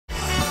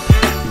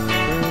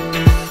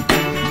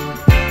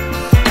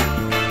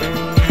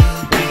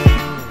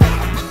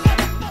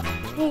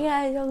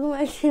guys, welcome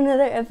back to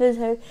another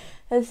episode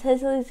of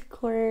Cecely's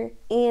Corner,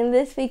 and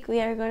this week we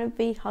are going to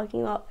be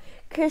talking about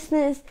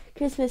Christmas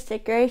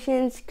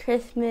decorations,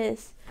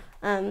 Christmas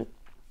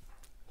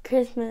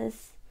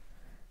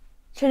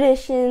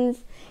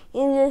traditions,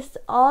 and just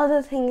all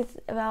the things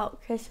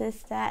about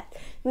Christmas that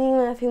me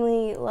and my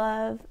family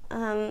love.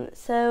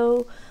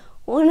 So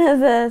one of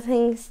the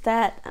things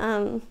that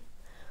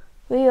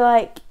we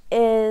like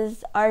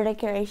is our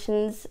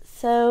decorations.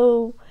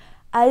 So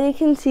as you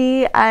can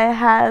see, I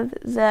have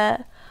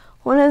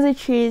one of the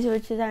trees,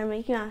 which is our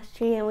Mickey Mouse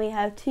tree, and we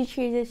have two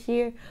trees this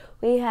year.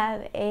 We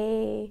have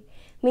a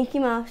Mickey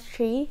Mouse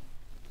tree,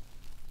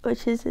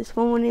 which is this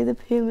one, Winnie the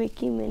Pooh,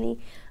 Mickey, Minnie,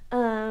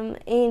 and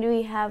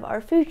we have our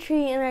food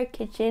tree in our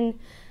kitchen.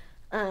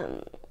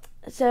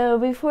 So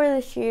before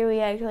this year, we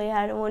actually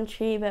had one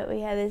tree, but we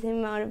had the same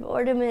amount of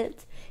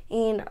ornaments,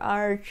 and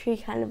our tree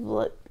kind of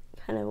looked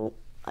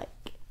like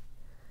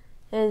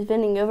it was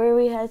bending over.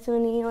 We had so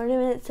many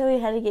ornaments, so we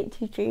had to get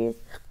two trees.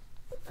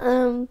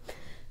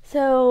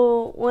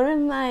 So one of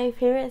my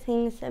favorite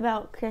things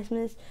about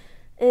Christmas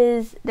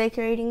is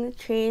decorating the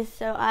trees.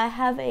 So I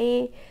have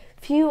a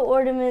few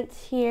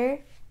ornaments here,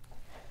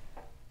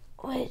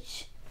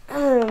 which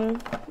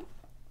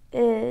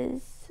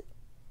is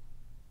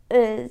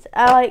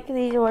I like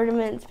these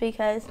ornaments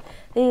because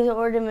these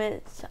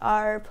ornaments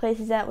are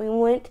places that we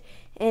went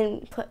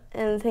and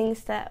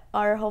things that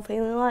our whole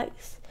family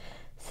likes.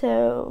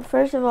 So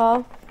first of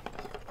all,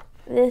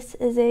 this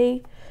is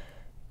a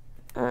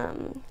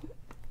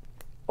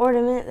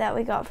ornament that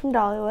we got from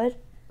Dollywood.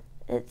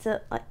 It's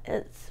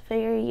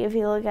figure if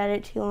you look at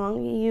it too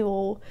long, you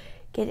will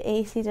get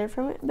a Caesar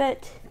from it.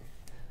 But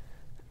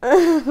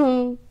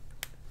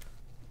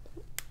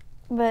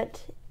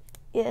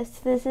yes,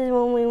 this is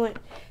when we went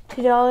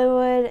to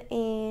Dollywood,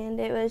 and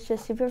it was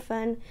just super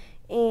fun,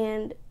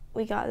 and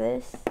we got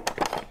this.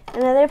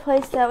 Another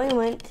place that we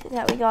went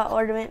that we got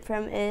ornament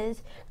from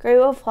is Great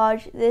Wolf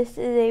Lodge. This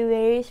is a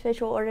very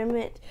special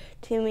ornament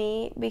to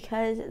me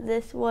because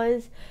this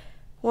was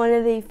one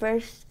of the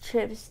first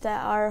trips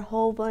that our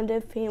whole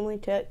blended family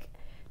took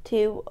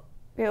to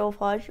Great Wolf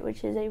Lodge,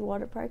 which is a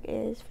water park. It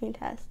is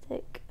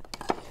fantastic.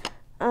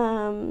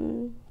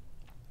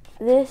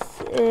 This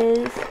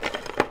is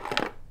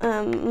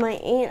my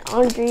Aunt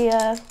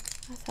Andrea. I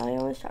thought I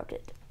almost dropped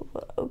it.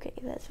 Okay,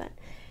 that's fine.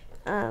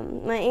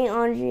 My Aunt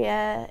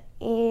Andrea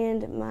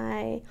and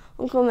my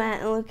Uncle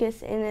Matt and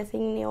Lucas and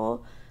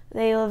Nathaniel,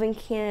 they live in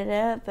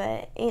Canada,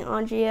 but Aunt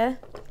Andrea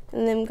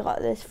and them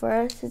got this for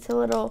us. It's a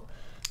little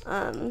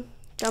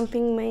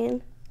jumping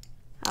man.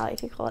 I like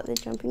to call it the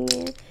jumping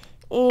man.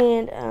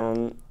 And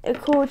a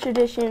cool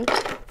tradition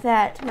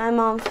that my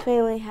mom's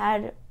family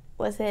had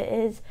with it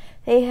is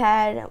they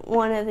had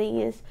one of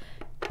these,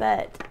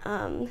 but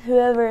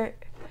whoever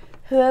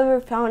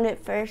found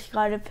it first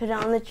got to put it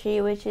on the tree,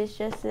 which is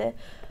just a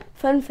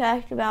fun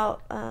fact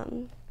about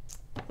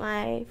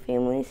my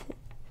family's.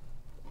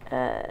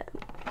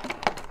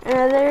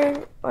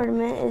 Another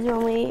ornament is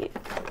when we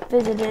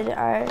visited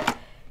our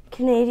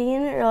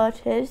Canadian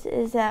relatives,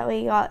 is that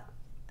we got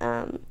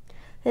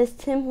this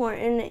Tim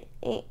Hortons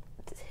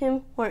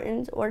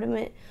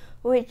ornament,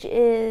 which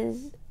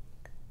is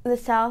the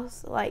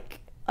South, like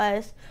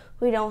us.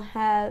 We don't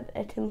have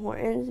a Tim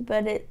Hortons,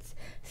 but it's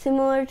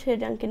similar to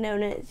Dunkin'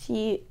 Donuts.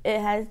 It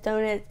has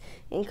donuts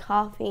and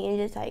coffee and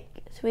just like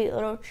sweet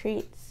little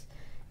treats,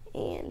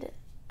 and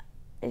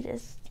it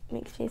just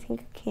makes me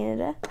think of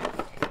Canada.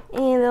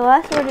 And the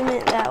last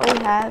ornament that we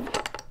have,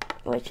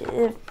 which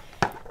is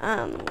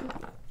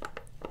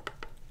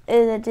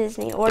a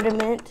Disney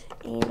ornament,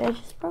 and I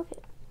just broke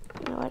it.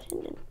 No, I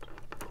didn't.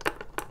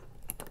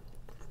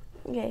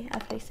 Okay, I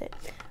fixed it.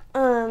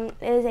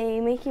 Is a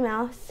Mickey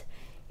Mouse,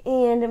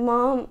 and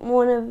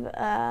one of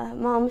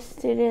Mom's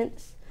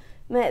students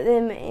met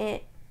them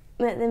in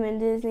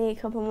Disney a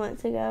couple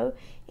months ago,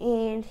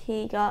 and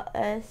he got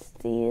us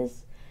the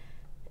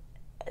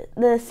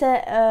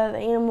set of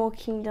Animal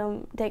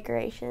Kingdom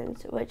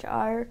decorations, which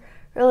are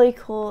really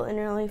cool and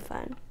really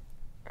fun.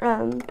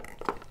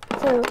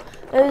 So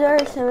those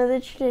are some of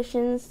the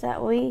traditions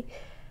that we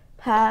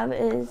have,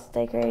 is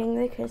decorating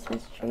the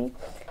Christmas tree.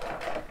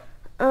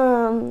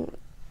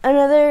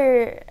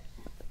 Another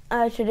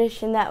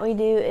tradition that we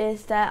do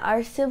is that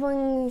our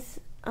siblings,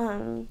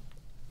 on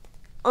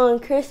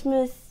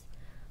Christmas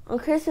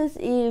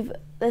Eve,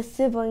 the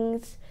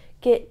siblings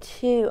get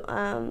to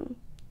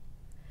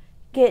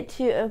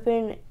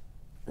open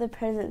the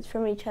presents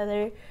from each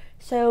other.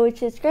 So,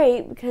 which is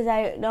great because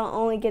I don't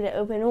only get to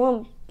open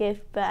one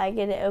gift, but I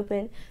get to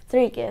open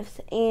 3 gifts.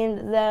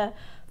 And the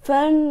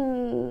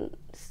fun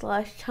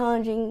 /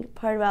 challenging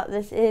part about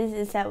this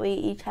is that we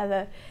each have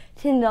a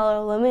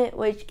 $10 limit,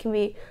 which can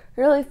be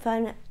really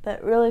fun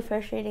but really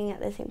frustrating at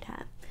the same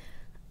time.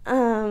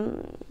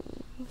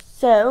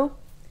 So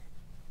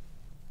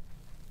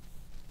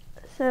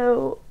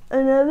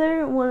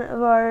another one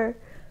of our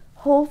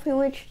whole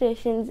family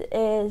traditions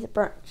is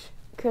brunch,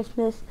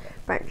 Christmas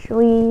brunch.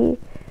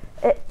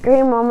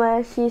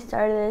 Grandmama, she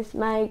started this,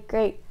 my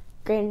great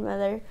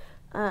grandmother,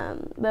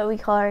 but we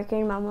call her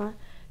Grandmama.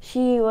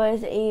 she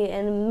was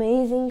an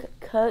amazing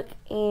cook,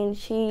 and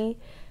she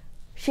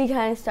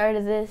kind of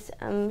started this.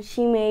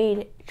 She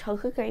made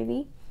chocolate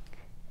gravy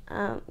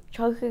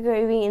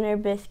in her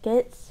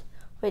biscuits,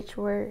 which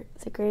were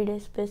the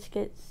greatest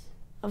biscuits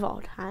of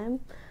all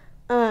time,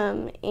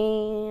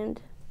 and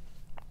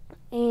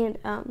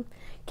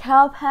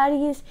cow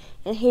patties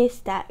and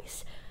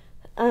haystacks.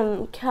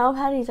 Cow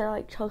patties are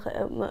like chocolate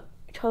oat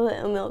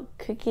milk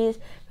cookies,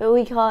 but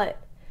we call it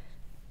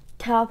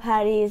cow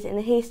patties and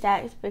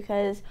haystacks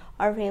because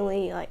our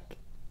family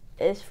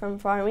is from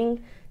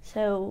farming,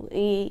 so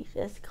we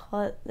just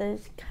call it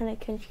those kind of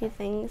country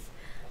things.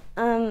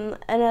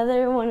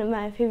 Another one of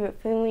my favorite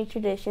family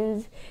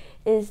traditions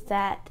is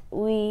that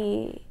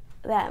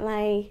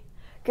my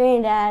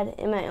granddad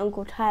and my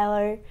Uncle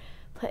Tyler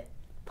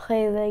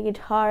play the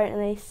guitar and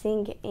they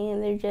sing,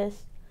 and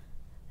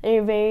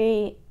they're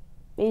very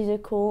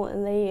musical,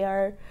 and they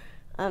are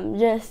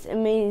just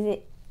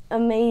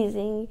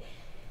amazing.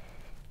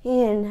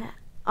 And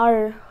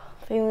our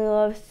family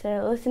loves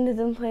to listen to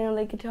them play on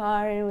the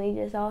guitar, and we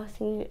just all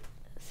sing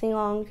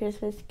along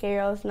Christmas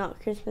carols, not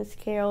Christmas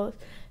carols,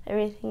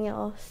 everything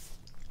else.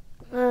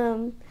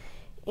 And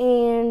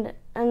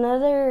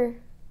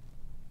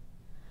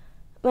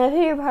my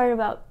favorite part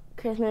about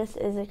Christmas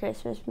is the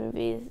Christmas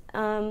movies.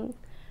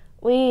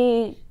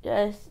 We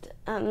just,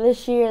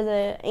 this year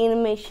the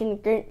animation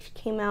Grinch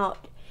came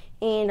out,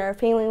 and our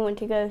family went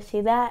to go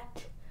see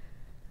that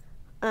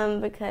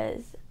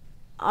because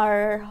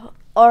our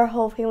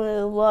whole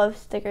family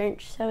loves the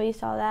Grinch, so we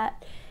saw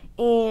that.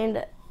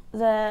 And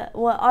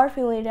what our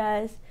family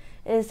does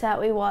is that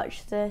we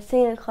watch the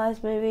Santa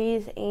Claus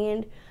movies,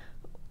 and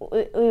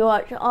we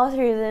watch all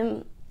three of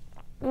them,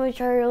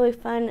 which are really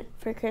fun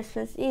for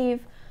Christmas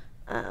Eve.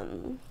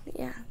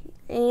 Yeah,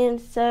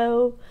 and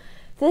so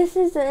this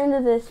is the end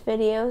of this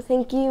video.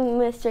 Thank you,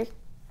 Mr.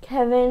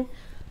 Kevin,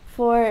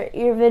 for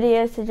your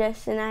video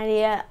suggestion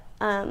idea.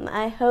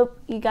 I hope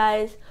you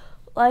guys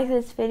like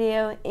this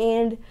video,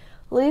 and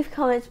leave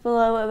comments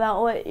below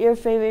about what your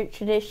favorite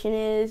tradition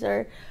is,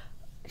 or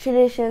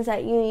traditions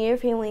that you and your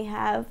family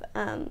have.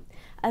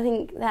 I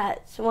think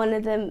that's one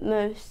of the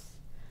most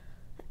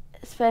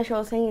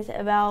special things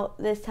about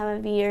this time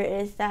of year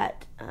is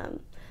that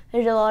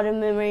there's a lot of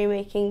memory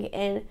making,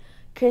 and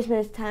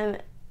Christmas time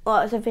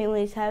lots of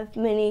families have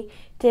many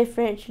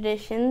different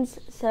traditions.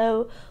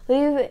 So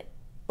leave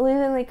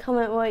in the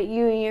comment what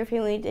you and your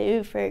family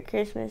do for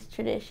Christmas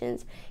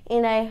traditions,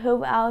 and I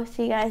hope I'll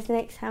see you guys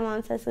next time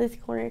on Cecely's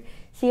Corner.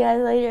 See you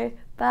guys later.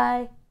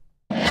 Bye.